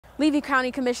Levy County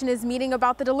Commission is meeting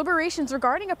about the deliberations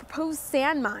regarding a proposed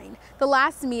sand mine. The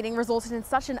last meeting resulted in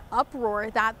such an uproar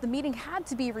that the meeting had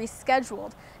to be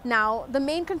rescheduled. Now, the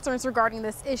main concerns regarding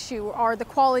this issue are the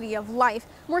quality of life,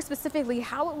 more specifically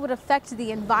how it would affect the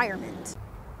environment.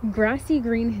 Grassy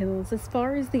green hills as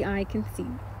far as the eye can see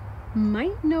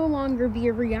might no longer be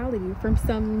a reality from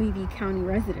some Levy County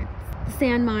residents. The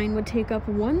sand mine would take up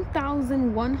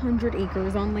 1,100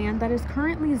 acres on land that is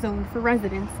currently zoned for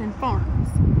residents and farms.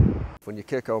 When you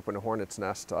kick open a hornet's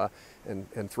nest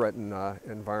and threaten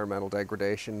environmental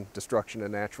degradation, destruction of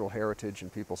natural heritage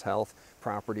and people's health,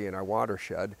 property, and our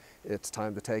watershed, it's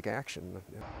time to take action.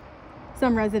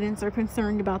 Some residents are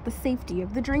concerned about the safety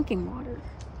of the drinking water.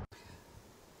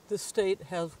 The state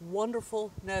has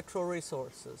wonderful natural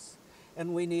resources,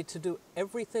 and we need to do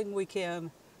everything we can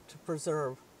to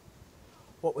preserve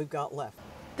what we've got left.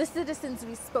 The citizens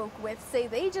we spoke with say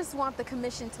they just want the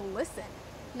commission to listen.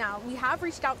 Now, we have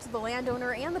reached out to the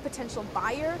landowner and the potential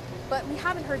buyer, but we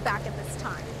haven't heard back at this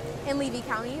time. In Levy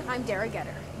County, I'm Derrah,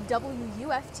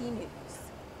 WUFT News.